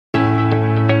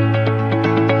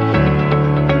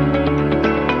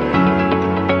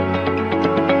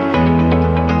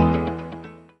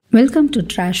Welcome to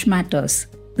Trash Matters,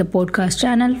 the podcast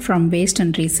channel from Waste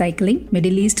and Recycling,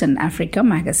 Middle East and Africa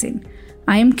magazine.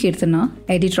 I am Keerthana,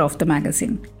 editor of the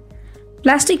magazine.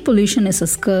 Plastic pollution is a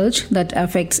scourge that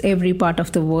affects every part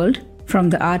of the world, from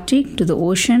the Arctic to the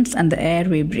oceans and the air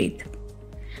we breathe.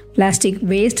 Plastic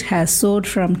waste has soared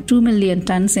from 2 million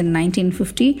tons in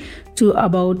 1950 to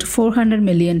about 400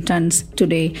 million tons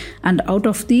today, and out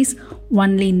of these,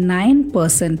 only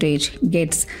 9%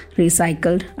 gets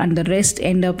recycled and the rest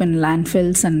end up in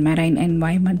landfills and marine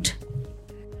environment.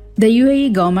 The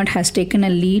UAE government has taken a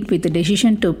lead with the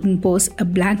decision to impose a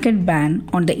blanket ban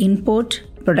on the import,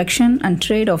 production and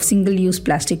trade of single-use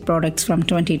plastic products from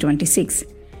 2026.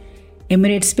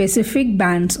 Emirate-specific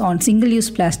bans on single-use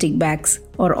plastic bags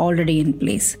are already in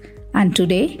place. And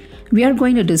today, we are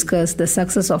going to discuss the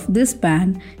success of this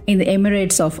ban in the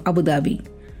Emirates of Abu Dhabi.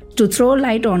 To throw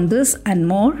light on this and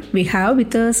more, we have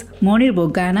with us Monir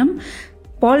Bou Ghanem,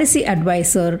 Policy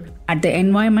Advisor at the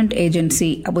Environment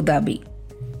Agency Abu Dhabi.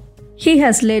 He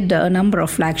has led a number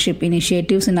of flagship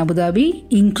initiatives in Abu Dhabi,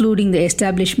 including the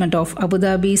establishment of Abu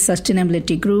Dhabi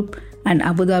Sustainability Group and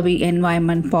Abu Dhabi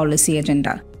Environment Policy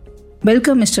Agenda.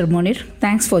 Welcome, Mr. Monir.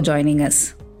 Thanks for joining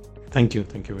us. Thank you.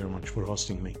 Thank you very much for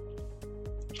hosting me.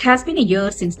 It has been a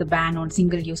year since the ban on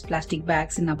single-use plastic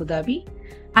bags in Abu Dhabi,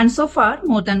 and so far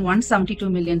more than 172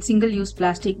 million single-use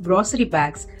plastic grocery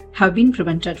bags have been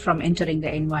prevented from entering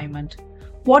the environment.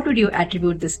 What would you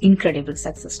attribute this incredible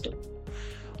success to?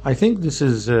 I think this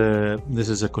is a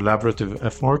collaborative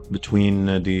effort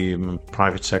between the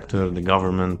private sector, the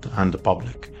government, and the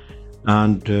public.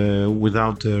 And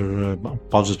without their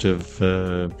positive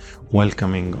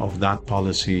welcoming of that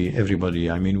policy, everybody,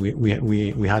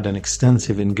 we had an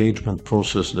extensive engagement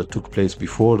process that took place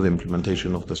before the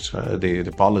implementation of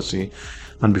the policy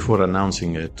and before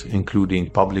announcing it, including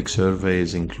public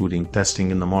surveys, including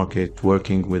testing in the market,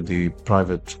 working with the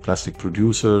private plastic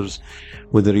producers,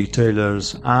 with the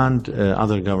retailers and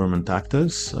other government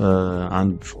actors.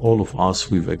 And all of us,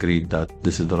 we've agreed that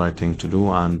this is the right thing to do,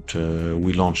 and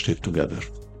we launched it together.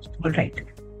 All right.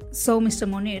 So, Mr.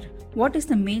 Monir, what is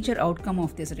the major outcome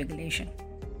of this regulation?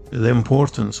 The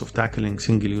importance of tackling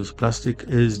single-use plastic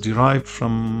is derived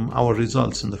from our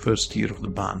results in the first year of the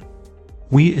ban.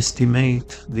 We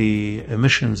estimate the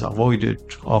emissions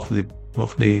avoided of the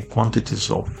quantities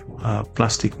of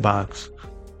plastic bags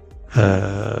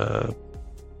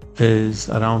is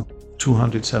around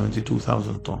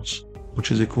 272,000 tons,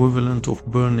 which is equivalent of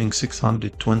burning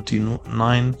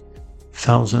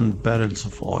 629,000 barrels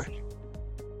of oil.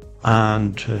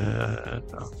 And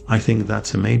I think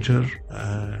that's a major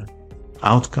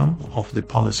outcome of the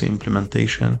policy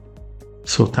implementation.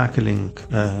 So tackling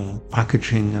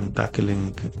packaging and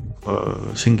tackling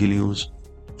single-use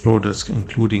products,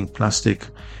 including plastic,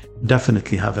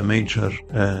 definitely have a major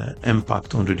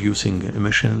impact on reducing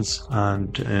emissions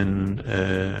and in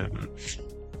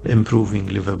improving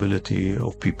livability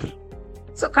of people.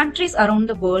 So countries around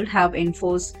the world have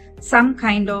enforced some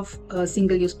kind of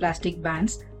single-use plastic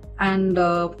bans, and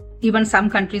even some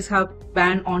countries have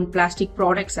ban on plastic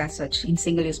products as such, in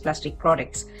single-use plastic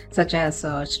products such as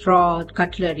straw,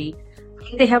 cutlery.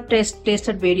 They have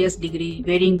tasted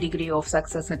varying degree of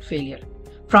success and failure.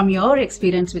 From your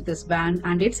experience with this ban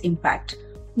and its impact,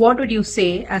 what would you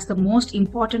say as the most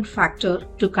important factor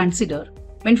to consider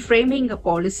when framing a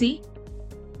policy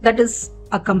that is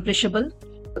accomplishable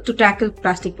to tackle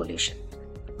plastic pollution?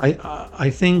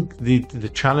 I think the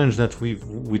challenge that we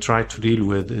try to deal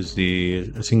with is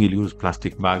the single-use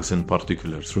plastic bags in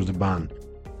particular through the ban.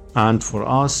 And for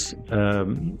us,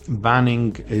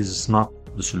 banning is not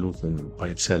the solution by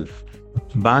itself.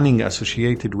 Banning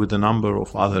associated with a number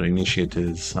of other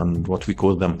initiatives and what we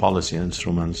call them policy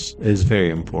instruments is very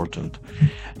important.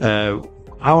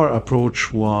 Our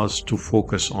approach was to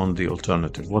focus on the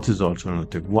alternative. What is the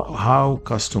alternative? How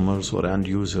customers or end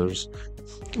users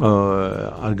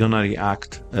are going to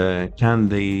react? Can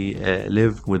they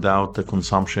live without the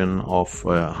consumption of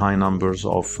high numbers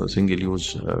of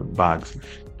single-use bags?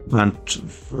 And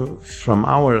from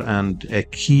our end, a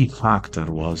key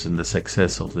factor was in the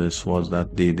success of this was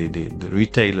that the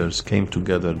retailers came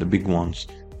together, the big ones.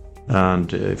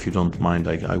 And if you don't mind,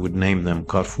 I would name them: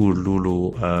 Carrefour,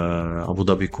 Lulu, Abu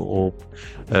Dhabi Co-op,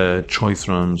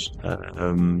 Choithrons,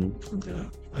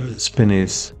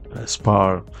 Spinneys,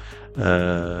 Spar.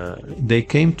 They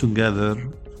came together,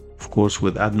 of course,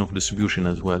 with ADNOC Distribution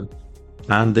as well,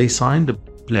 and they signed a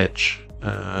pledge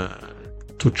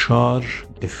to charge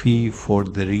a fee for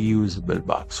the reusable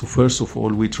bag. So first of all,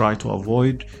 we try to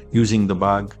avoid using the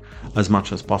bag as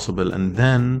much as possible, and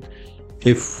then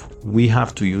if we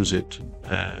have to use it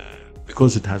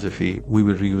because it has a fee, we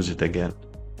will reuse it again.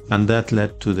 And that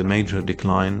led to the major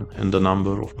decline in the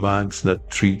number of bags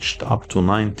that reached up to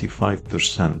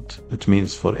 95%. It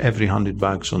means for every 100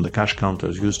 bags on the cash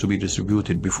counters used to be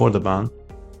distributed before the ban,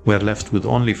 we're left with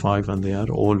only 5, and they are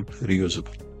all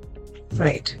reusable.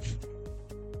 Right.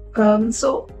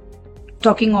 So,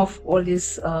 talking of all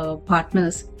these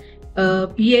partners,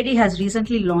 PAD has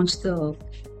recently launched the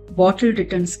Bottle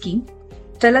Return Scheme.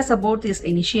 Tell us about this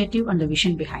initiative and the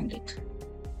vision behind it.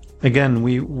 Again,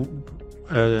 we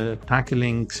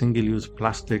tackling single-use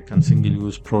plastic and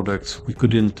single-use products, we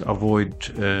couldn't avoid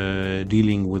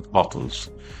dealing with bottles.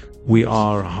 We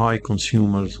are high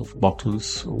consumers of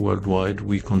bottles worldwide.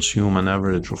 We consume an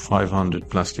average of 500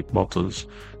 plastic bottles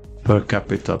per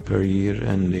capita per year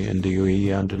in the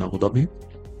UAE and in Abu Dhabi,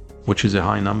 which is a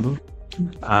high number.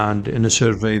 And in a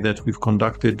survey that we've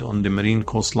conducted on the marine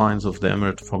coastlines of the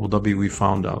Emirate of Abu Dhabi, we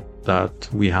found out that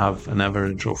we have an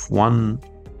average of 1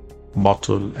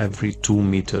 bottle every 2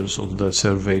 meters of the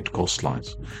surveyed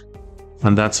coastlines.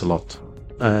 And that's a lot.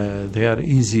 They are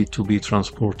easy to be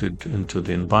transported into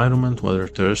the environment, whether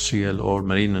terrestrial or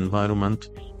marine environment,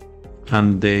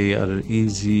 and they are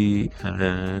easy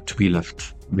to be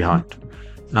left behind.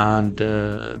 And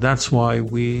that's why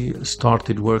we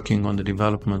started working on the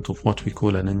development of what we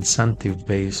call an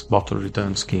incentive-based bottle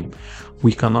return scheme.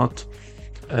 We cannot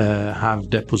have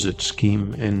deposit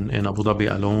scheme in Abu Dhabi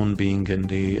alone, being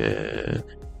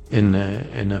in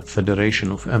a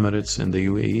federation of Emirates in the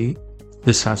UAE.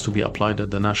 This has to be applied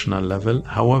at the national level.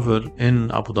 However,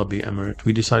 in Abu Dhabi Emirate,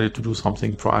 we decided to do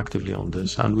something proactively on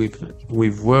this, and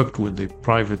we've worked with the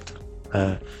private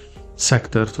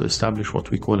sector to establish what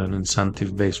we call an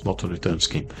incentive-based bottle return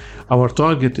scheme. Our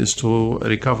target is to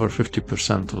recover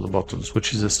 50% of the bottles,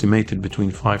 which is estimated between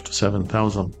 5,000 to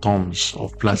 7,000 tons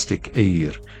of plastic a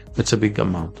year. That's a big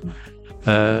amount.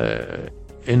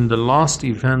 In the last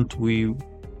event we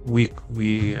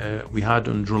had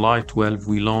on July 12,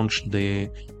 we launched the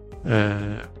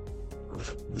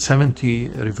 70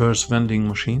 reverse vending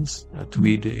machines to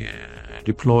be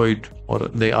deployed, or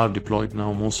they are deployed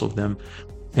now, most of them,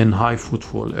 in high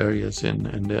footfall areas in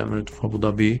the Emirate of Abu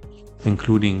Dhabi,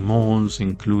 including malls,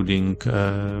 including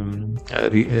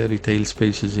retail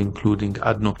spaces, including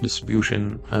ad hoc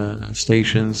distribution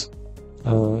stations,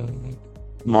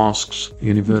 mosques,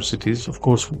 universities. Of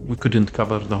course, we couldn't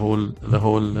cover the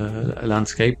whole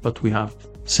landscape, but we have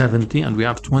 70 and we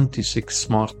have 26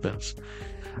 smart bins.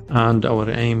 And our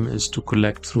aim is to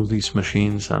collect through these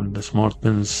machines and the smart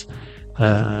bins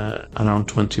around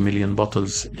 20 million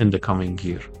bottles in the coming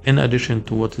year, in addition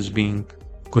to what is being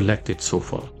collected so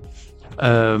far.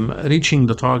 Reaching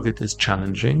the target is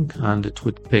challenging, and it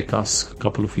would take us a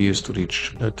couple of years to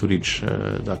reach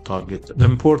that target. The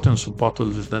importance of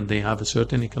bottles is that they have a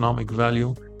certain economic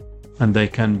value, and they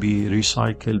can be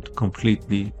recycled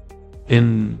completely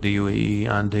in the UAE,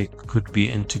 and they could be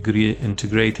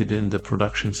integrated in the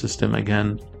production system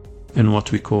again in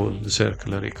what we call the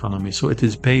circular economy. So it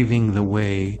is paving the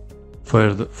way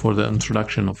for the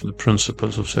introduction of the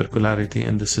principles of circularity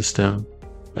in the system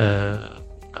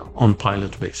on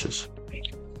pilot basis.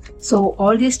 So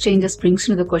all these changes brings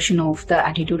to the question of the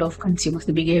attitude of consumers,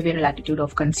 the behavioral attitude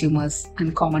of consumers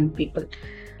and common people.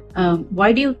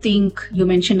 Why do you think, you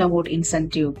mentioned about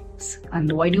incentives,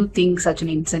 and why do you think such an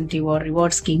incentive or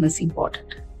reward scheme is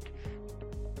important?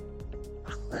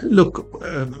 Look,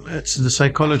 it's the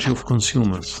psychology of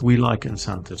consumers. We like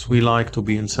incentives. We like to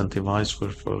be incentivized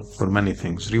for many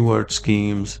things. Reward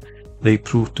schemes, they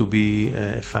prove to be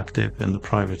effective in the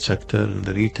private sector, in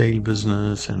the retail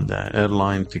business, and the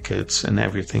airline tickets, and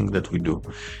everything that we do.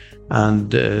 And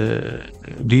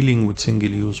dealing with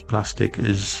single-use plastic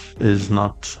is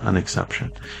not an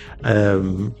exception.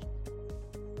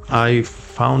 I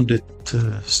found it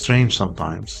strange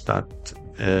sometimes that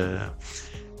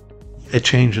a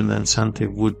change in the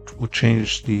incentive would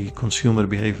change the consumer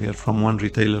behavior from one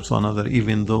retailer to another,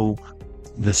 even though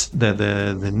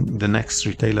the next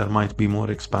retailer might be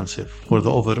more expensive for the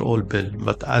overall bill.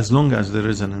 But as long as there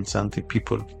is an incentive,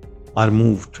 people are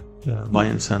moved by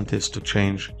incentives to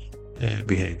change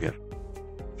behavior.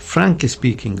 Frankly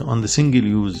speaking, on the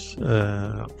single-use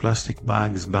plastic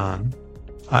bags ban,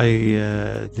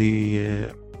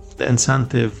 the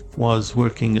incentive was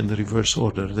working in the reverse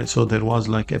order. So there was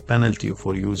like a penalty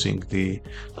for using a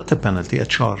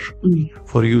charge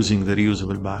for using the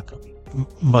reusable bag.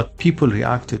 But people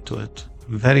reacted to it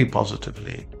very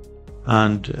positively.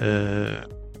 And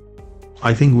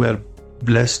I think we are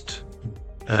blessed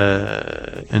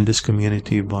in this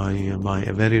community by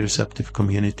a very receptive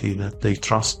community, that they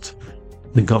trust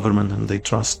the government and they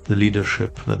trust the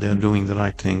leadership, that they are doing the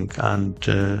right thing, and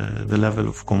the level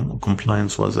of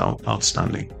compliance was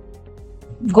outstanding.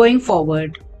 going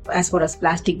forward, as far as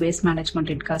plastic waste management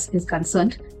is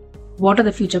concerned, what are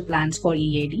the future plans for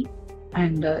EAD?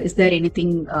 And is there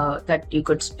anything that you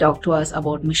could talk to us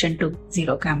about Mission to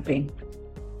Zero campaign?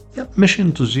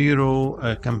 Mission to Zero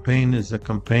campaign is a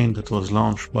campaign that was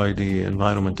launched by the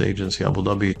Environment Agency Abu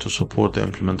Dhabi to support the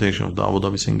implementation of the Abu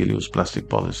Dhabi single-use plastic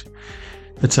policy.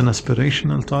 It's an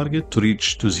aspirational target to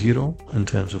reach to zero in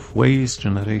terms of waste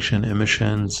generation,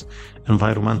 emissions,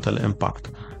 environmental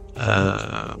impact.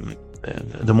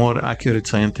 The more accurate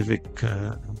scientific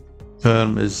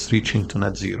term is reaching to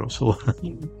net zero. So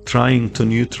trying to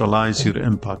neutralize your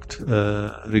impact,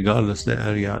 regardless the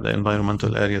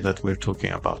environmental area that we're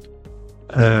talking about.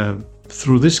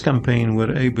 Through this campaign,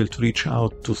 we're able to reach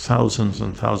out to thousands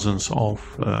and thousands of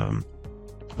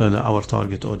our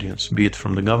target audience, be it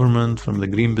from the government, from the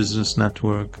Green Business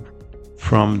Network,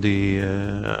 from the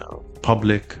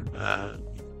public,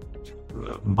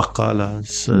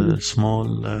 baqalas,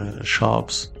 small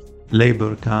shops,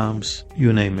 labor camps,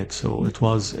 you name it. So it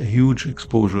was a huge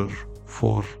exposure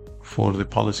for the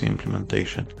policy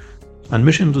implementation. And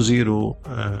Mission to Zero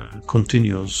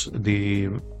continues. The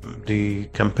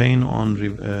campaign on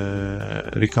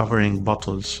recovering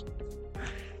bottles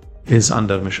is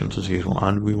under Mission to Zero,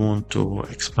 and we want to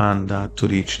expand that to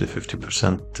reach the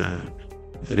 50%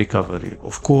 recovery.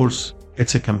 Of course,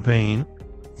 it's a campaign.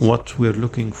 What we're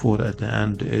looking for at the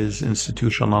end is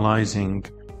institutionalizing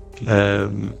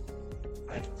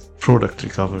product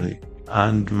recovery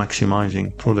and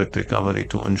maximizing product recovery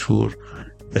to ensure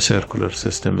a circular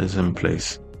system is in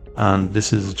place. And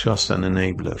this is just an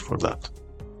enabler for that.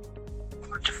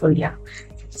 Wonderful, yeah.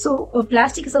 So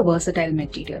plastic is a versatile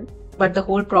material, but the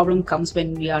whole problem comes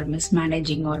when we are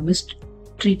mismanaging or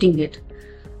mistreating it.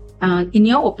 In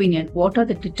your opinion, what are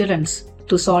the deterrents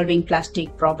to solving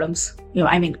plastic problems,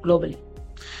 globally?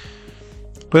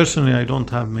 Personally, I don't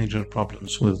have major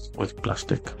problems with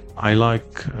plastic. I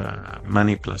like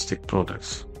many plastic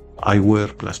products. I wear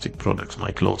plastic products.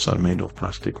 My clothes are made of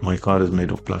plastic. My car is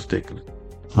made of plastic.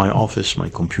 My office, my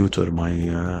computer, my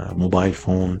mobile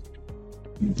phone,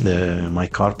 my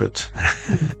carpet.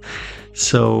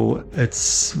 So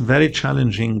it's very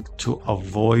challenging to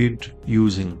avoid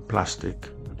using plastic.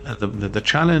 The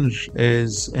challenge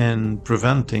is in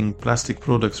preventing plastic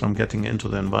products from getting into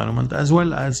the environment, as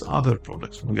well as other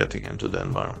products from getting into the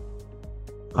environment.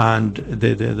 And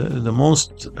the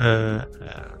most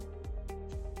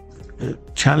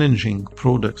challenging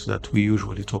products that we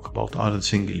usually talk about are the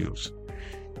single use.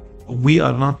 We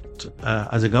are not,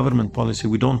 as a government policy,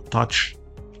 we don't touch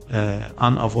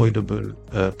unavoidable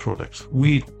products.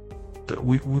 We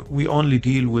only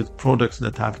deal with products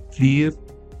that have clear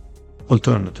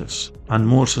alternatives and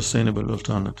more sustainable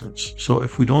alternatives. So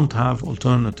if we don't have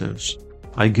alternatives,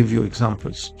 I give you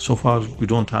examples. So far, we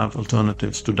don't have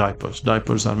alternatives to diapers.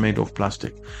 Diapers are made of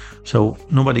plastic. So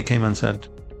nobody came and said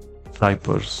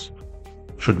diapers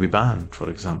should be banned, for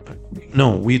example.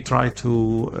 No, we try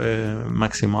to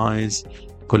maximize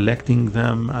collecting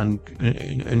them and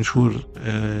ensure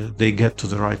they get to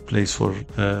the right place for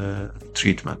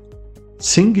treatment.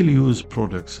 Single-use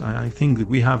products, I think that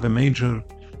we have a major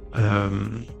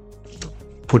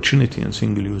opportunity in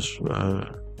single-use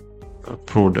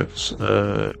products.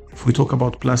 If we talk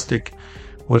about plastic,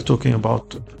 we're talking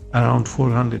about around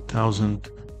 400,000,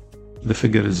 the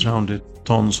figure is rounded,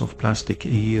 tons of plastic a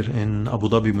year in Abu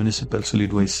Dhabi municipal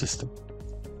solid waste system.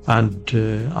 And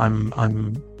I'm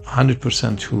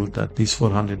 100% sure that these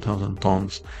 400,000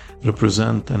 tons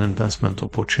represent an investment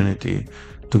opportunity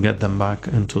to get them back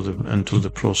into the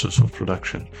process of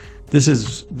production. This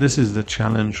is the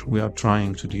challenge we are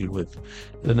trying to deal with.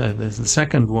 The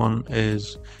second one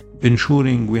is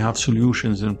ensuring we have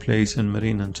solutions in place in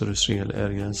marine and terrestrial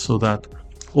areas, so that,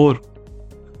 or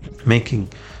making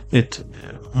it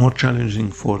more challenging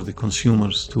for the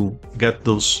consumers to get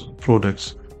those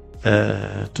products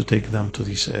to take them to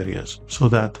these areas, so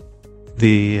that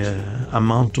the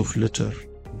amount of litter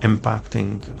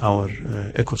impacting our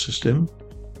ecosystem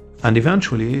and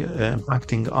eventually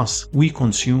impacting us. We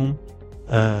consume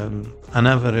an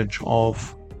average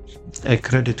of a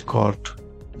credit card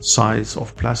size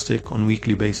of plastic on a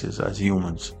weekly basis as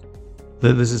humans.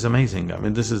 This is amazing. I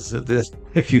mean, this is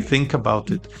if you think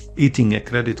about it, eating a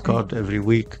credit card every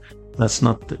week, that's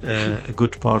not a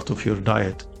good part of your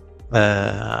diet.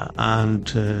 And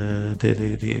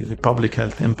the public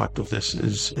health impact of this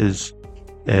is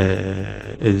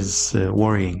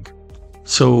worrying.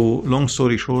 So, long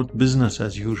story short, business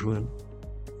as usual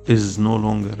is no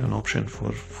longer an option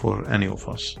for any of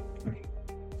us.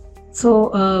 So,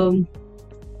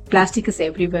 plastic is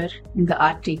everywhere, in the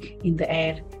Arctic, in the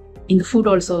air, in the food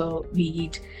also we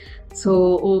eat.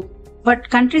 So, But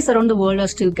countries around the world are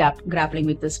still grappling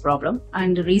with this problem.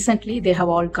 And recently, they have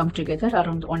all come together.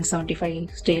 Around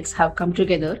 175 states have come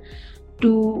together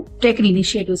to take an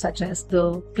initiative such as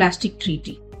the Plastic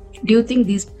Treaty. Do you think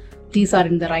these are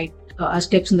in the right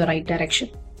steps in the right direction?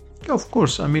 Of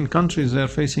course. I mean, countries are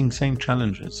facing same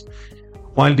challenges.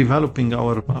 While developing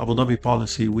our Abu Dhabi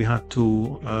policy, we had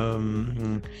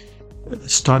to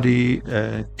study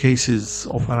cases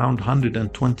of around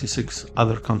 126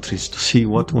 other countries to see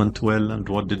what went well and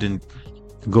what didn't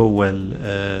go well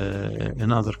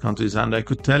in other countries. And I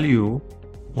could tell you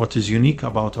what is unique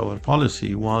about our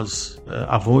policy was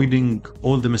avoiding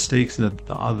all the mistakes that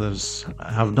the others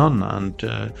have done.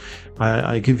 And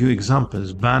I give you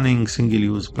examples: banning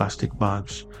single-use plastic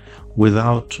bags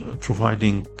without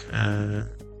providing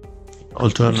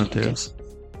alternatives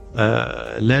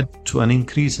led to an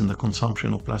increase in the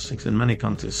consumption of plastics in many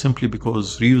countries, simply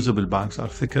because reusable bags are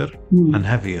thicker and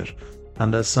heavier.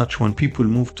 And as such, when people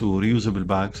moved to reusable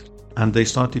bags and they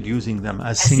started using them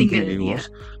as single-use,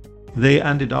 they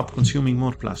ended up consuming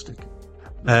more plastic.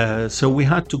 So we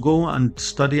had to go and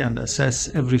study and assess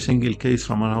every single case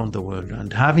from around the world.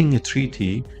 And having a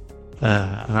treaty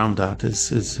around that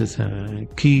is a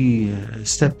key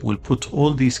step. We'll put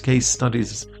all these case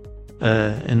studies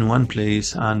in one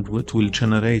place, and it will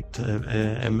generate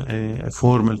a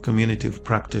formal community of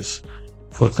practice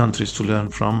for countries to learn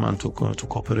from and to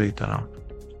cooperate around.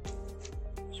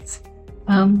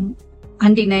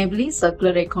 Undeniably,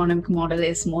 circular economic model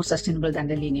is more sustainable than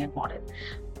the linear model.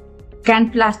 Can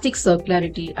plastic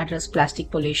circularity address plastic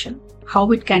pollution?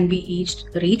 How it can be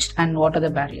reached, and what are the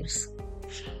barriers?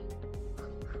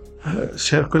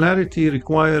 Circularity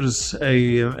requires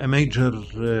a major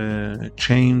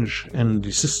change in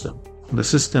the system. The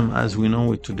system as we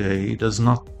know it today does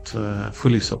not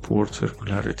fully support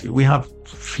circularity. We have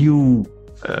few,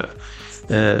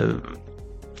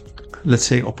 let's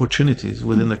say, opportunities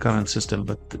within the current system,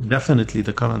 but definitely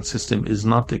the current system is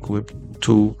not equipped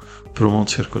to promote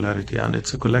circularity, and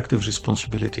it's a collective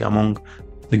responsibility among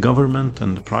the government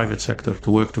and the private sector to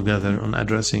work together on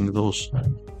addressing those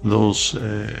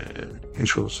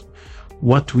issues.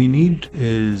 What we need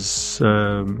is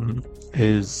the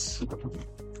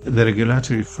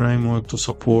regulatory framework to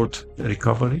support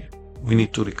recovery. We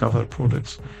need to recover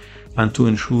products and to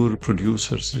ensure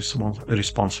producers'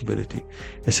 responsibility.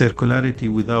 A circularity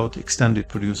without extended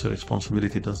producer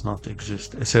responsibility does not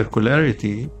exist. A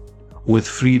circularity with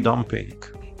free dumping,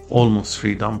 almost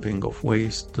free dumping of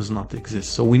waste, does not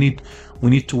exist. So we need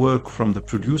to work from the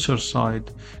producer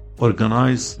side,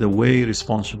 organize the way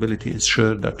responsibility is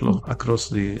shared across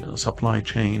the supply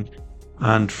chain,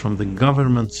 and from the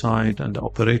government side and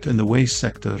the waste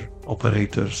sector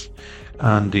operators,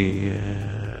 and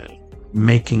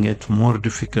making it more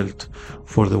difficult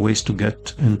for the waste to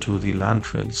get into the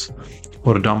landfills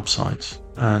or dump sites,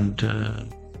 and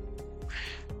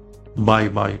by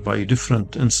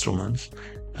different instruments,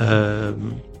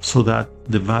 so that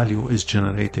the value is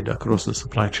generated across the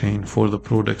supply chain for the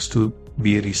products to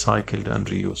be recycled and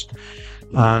reused.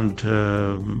 And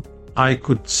I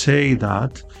could say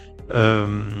that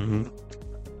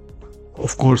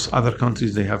of course other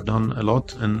countries, they have done a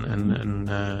lot in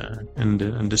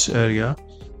this area.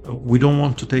 We don't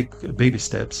want to take baby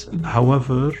steps.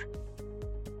 However,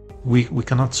 we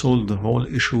cannot solve the whole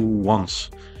issue once.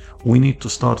 We need to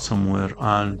start somewhere,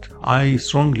 and I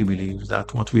strongly believe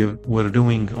that what we're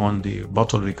doing on the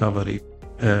bottle recovery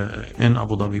in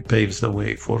Abu Dhabi paves the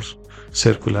way for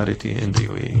circularity in the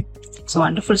UAE. It's a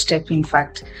wonderful step, in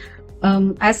fact.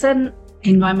 As an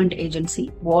environment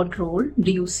agency, what role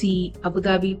do you see Abu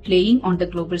Dhabi playing on the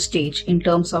global stage in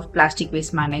terms of plastic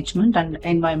waste management and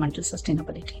environmental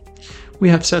sustainability? We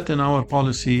have set in our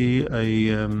policy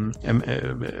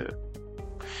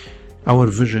our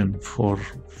vision for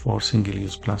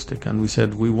single-use plastic, and we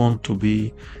said we want to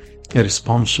be a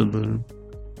responsible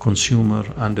consumer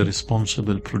and a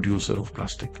responsible producer of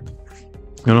plastic.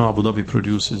 You know, Abu Dhabi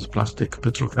produces plastic.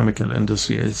 Petrochemical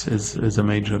industry is a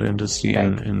major industry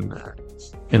in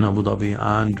Abu Dhabi,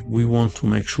 and we want to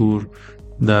make sure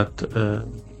that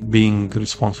being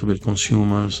responsible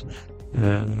consumers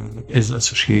is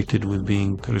associated with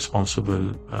being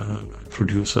responsible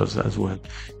producers as well.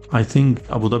 I think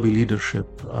Abu Dhabi leadership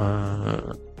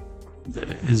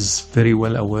is very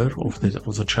well aware of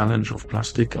the challenge of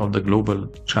plastic, of the global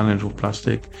challenge of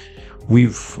plastic.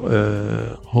 We've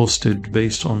hosted,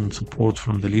 based on support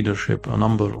from the leadership, a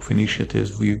number of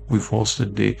initiatives. We've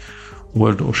hosted the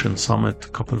World Ocean Summit a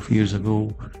couple of years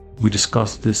ago. We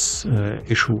discussed this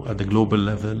issue at the global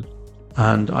level,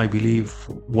 and I believe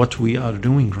what we are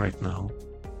doing right now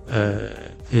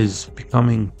is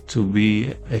becoming to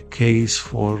be a case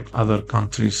for other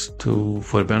countries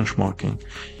for benchmarking.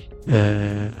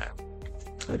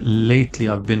 Lately,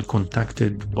 I've been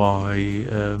contacted by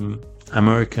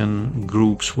American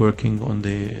groups working on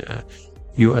the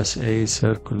USA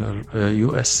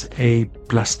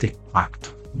Plastic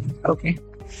Pact. Okay.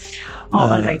 All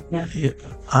right. Yeah.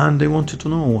 And they wanted to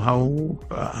know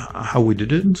how we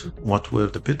did it, what were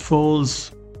the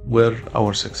pitfalls, where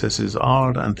our successes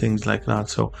are, and things like that.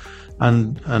 So,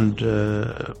 and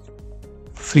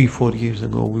 3-4 years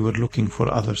ago, we were looking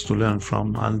for others to learn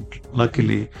from, and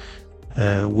luckily,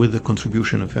 with the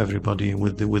contribution of everybody,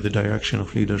 with the direction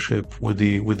of leadership, with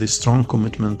the strong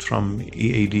commitment from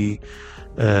EAD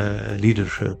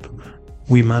leadership,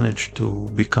 we managed to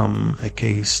become a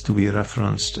case to be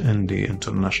referenced in the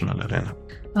international arena.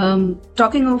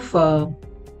 Talking of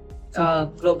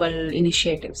global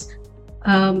initiatives,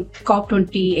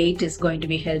 COP28 is going to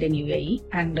be held in UAE,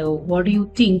 and what do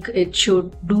you think it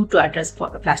should do to address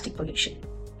plastic pollution?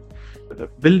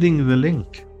 Building the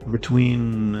link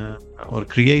between or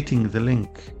creating the link,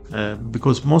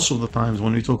 because most of the times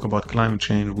when we talk about climate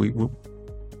change, we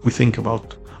think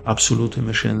about absolute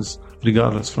emissions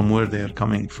regardless from where they are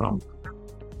coming from,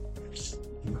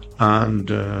 and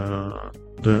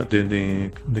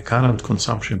the current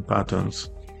consumption patterns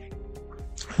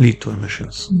lead to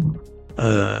emissions,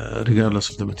 regardless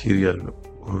of the material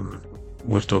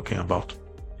we're talking about.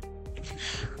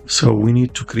 So we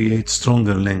need to create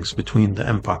stronger links between the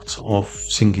impacts of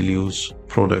single-use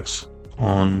products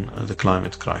on the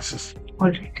climate crisis. All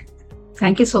right.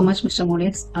 Thank you so much, Mr.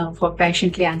 Monir, for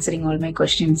patiently answering all my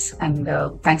questions, and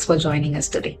thanks for joining us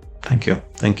today. Thank you.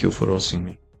 Thank you for hosting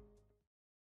me.